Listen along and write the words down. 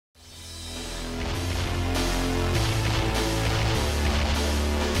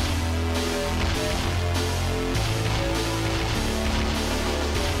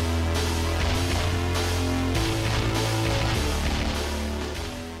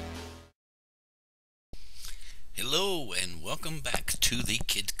Hello and welcome back to the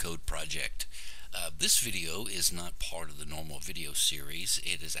Kid Code Project. This video is not part of the normal video series.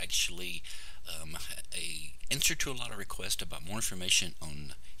 It is actually a answer to a lot of requests about more information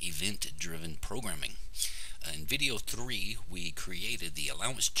on event-driven programming. In video 3, we created the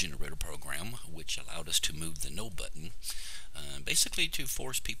allowance generator program, which allowed us to move the no button, basically to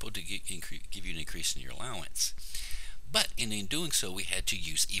force people to give you an increase in your allowance. But in doing so, we had to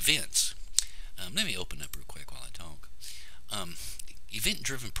use events. Let me open up real quick while I talk.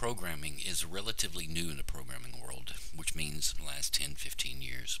 Event-driven programming is relatively new in the programming world, which means the last 10-15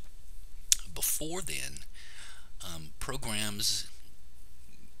 years. Before then, programs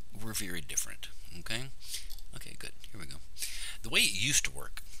were very different. Okay, good. Here we go. The way it used to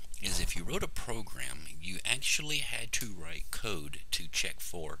work is if you wrote a program, you actually had to write code to check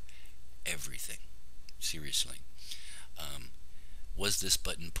for everything. Seriously. Was this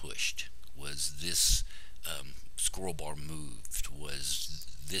button pushed? Was this scroll bar moved? Was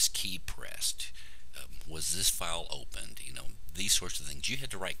this key pressed? Was this file opened? These sorts of things. You had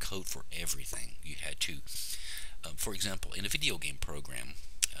to write code for everything. You had to, for example, in a video game program,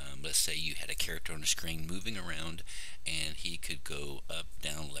 let's say you had a character on the screen moving around and he could go up,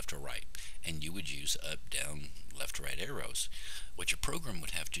 down, left, or right, and you would use up, down, left, right arrows. What your program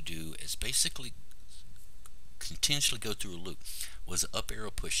would have to do is basically continuously go through a loop. Was the up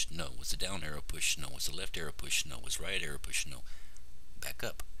arrow pushed? No. Was the down arrow pushed? No. Was the left arrow pushed? No. Was the right arrow pushed? No. Back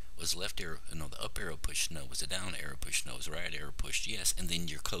up. Was the left arrow? No. The up arrow pushed? No. Was the down arrow pushed? No. Was the right arrow pushed? Yes. And then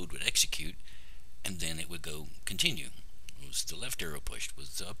your code would execute, and then it would go continue. Was the left arrow pushed?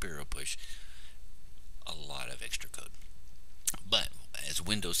 Was the up arrow pushed? A lot of extra code. But as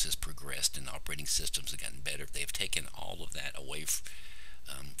Windows has progressed and operating systems have gotten better, they've taken all of that away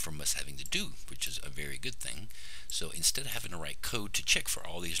from us having to do, which is a very good thing. So instead of having to write code to check for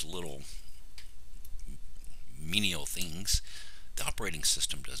all these little menial things, the operating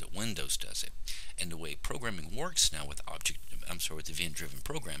system does it. Windows does it. And the way programming works now with event-driven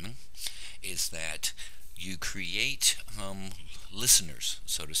programming is that you create listeners,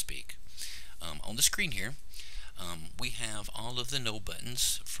 so to speak. On the screen here, we have all of the no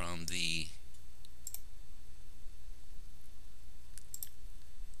buttons from the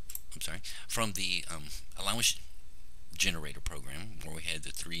allowance generator program, where we had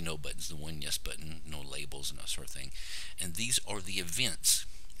the 3 no buttons, the 1 yes button, no labels, and that sort of thing. And these are the events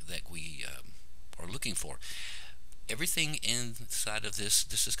that we are looking for. Everything inside of this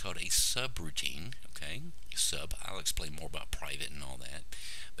is called a subroutine. Okay, I'll explain more about private and all that.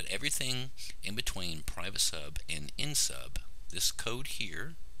 But everything in between private sub and in sub, this code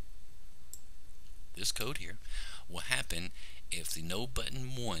here will happen if the no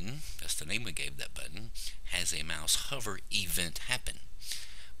button 1, that's the name we gave that button, has a mouse hover event happen.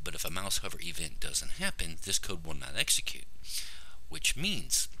 But if a mouse hover event doesn't happen, this code will not execute, which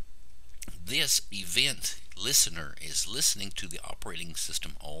means this event listener is listening to the operating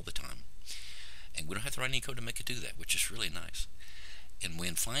system all the time. And we don't have to write any code to make it do that, which is really nice. And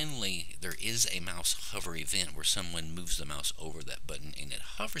when finally there is a mouse hover event where someone moves the mouse over that button and it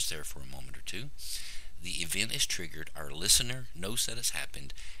hovers there for a moment or two, the event is triggered, our listener knows that it's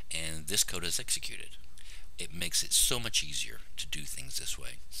happened, and this code is executed. It makes it so much easier to do things this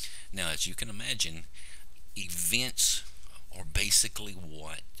way. Now, as you can imagine, events are basically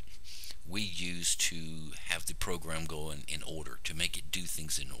what we use to have the program go in order, to make it do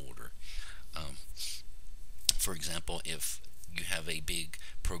things in order. For example, if you have a big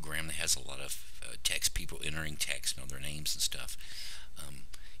program that has a lot of text, people entering text, their names and stuff,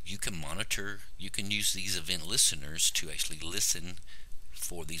 you can monitor, you can use these event listeners to actually listen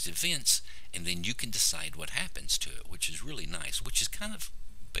for these events, and then you can decide what happens to it, which is really nice, which is kind of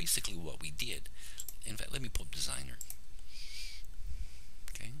basically what we did. In fact, let me pull up Designer.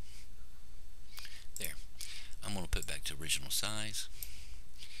 Okay, there. I'm going to put it back to original size.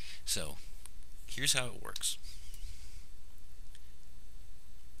 So here's how it works.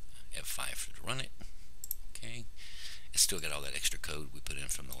 F5 to run it. Okay, it's still got all that extra code we put in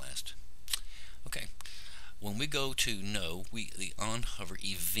from the last. Okay, when we go to no, the on hover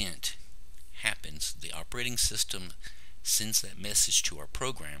event happens. The operating system sends that message to our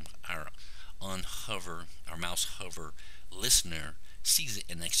program. Our mouse hover listener sees it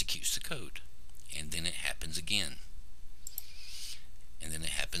and executes the code, and then it happens again, and then it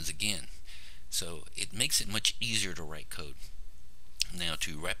happens again. So it makes it much easier to write code. Now,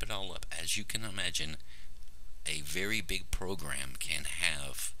 to wrap it all up, as you can imagine, a very big program can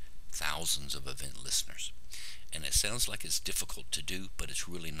have thousands of event listeners. And it sounds like it's difficult to do, but it's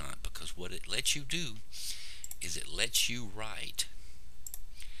really not, because what it lets you do is it lets you write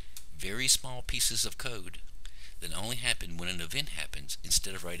very small pieces of code that only happen when an event happens,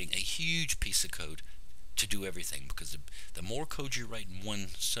 instead of writing a huge piece of code to do everything, because the more code you write in one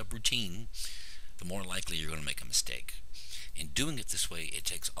subroutine, the more likely you're going to make a mistake. In doing it this way, it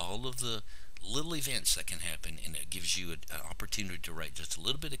takes all of the little events that can happen, and it gives you an opportunity to write just a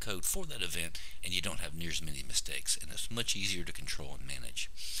little bit of code for that event, and you don't have near as many mistakes, and it's much easier to control and manage.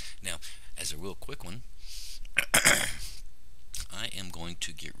 Now, as a real quick one, I am going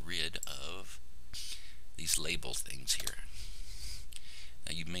to get rid of these label things here.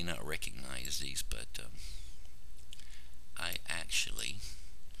 Now, you may not recognize these, but I actually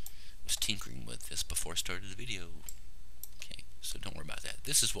was tinkering with this before I started the video. Okay, so don't worry about that.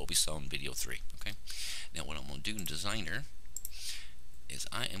 This is what we saw in video 3. Okay, now what I'm going to do in Designer is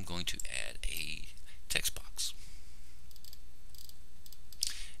I am going to add a text box.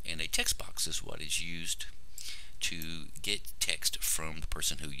 And a text box is what is used to get text from the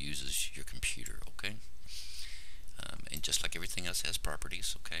person who uses your computer. Okay, and just like everything else has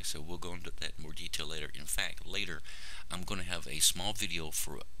properties. Okay, so we'll go into that in more detail later. In fact, later I'm going to have a small video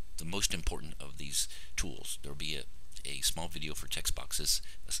for the most important of these tools. There will be a small video for text boxes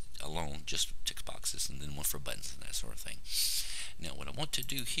alone, just text boxes, and then one for buttons and that sort of thing. Now what I want to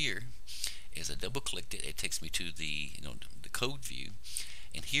do here is I double clicked it. It takes me to the the code view,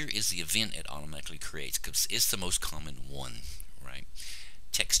 and here is the event it automatically creates, because it's the most common one, right?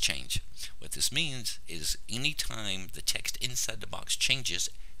 Text change. What this means is anytime the text inside the box changes,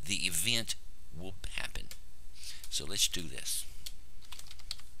 the event will happen. So let's do this.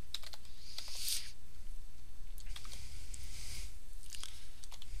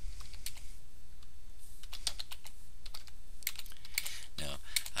 Now,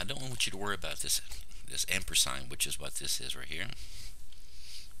 I don't want you to worry about this ampersand, which is what this is right here.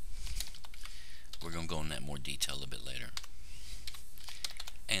 We're going to go into that more detail a little bit later.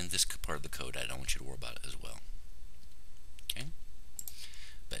 And this part of the code, I don't want you to worry about it as well. Okay?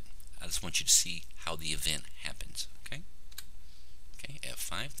 But I just want you to see how the event happens. Okay? Okay,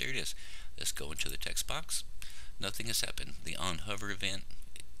 F5, there it is. Let's go into the text box. Nothing has happened. The onHover event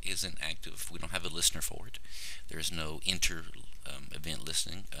isn't active. We don't have a listener for it. There's no enter event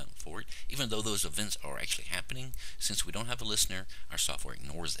listening for it. Even though those events are actually happening, since we don't have a listener, our software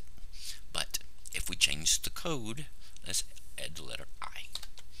ignores it. But if we change the code, let's add the letter I.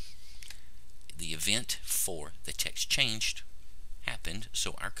 The event for the text changed happened,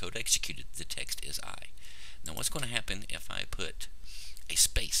 so our code executed. The text is I. Now what's going to happen if I put a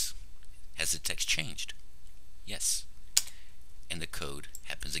space? Has the text changed? Yes. And the code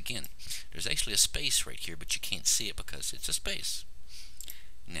happens again. There's actually a space right here, but you can't see it because it's a space.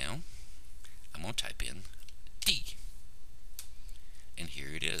 Now I'm going to type in D, and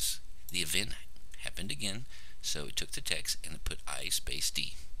here it is. The event happened again, so it took the text and it put I space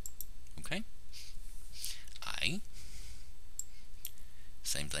D. Okay? I,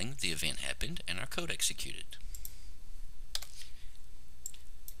 same thing, the event happened and our code executed.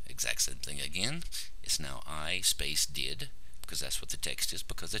 Exact same thing again. It's now I space did, because that's what the text is,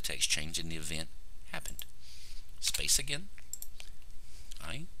 because the text changed and the event happened. Space again,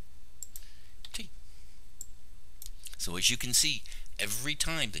 I, T. So as you can see, every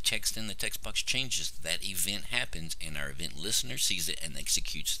time the text in the text box changes, that event happens, and our event listener sees it and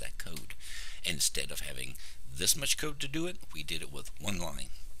executes that code. And instead of having this much code to do it, we did it with one line.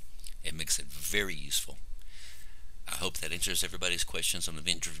 It makes it very useful. I hope that answers everybody's questions on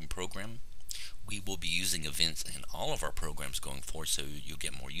event-driven program. We will be using events in all of our programs going forward, so you'll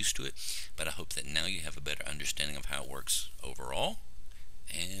get more used to it. But I hope that now you have a better understanding of how it works overall.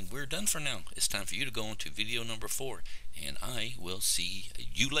 And we're done for now. It's time for you to go on to video number 4, and I will see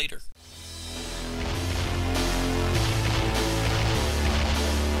you later.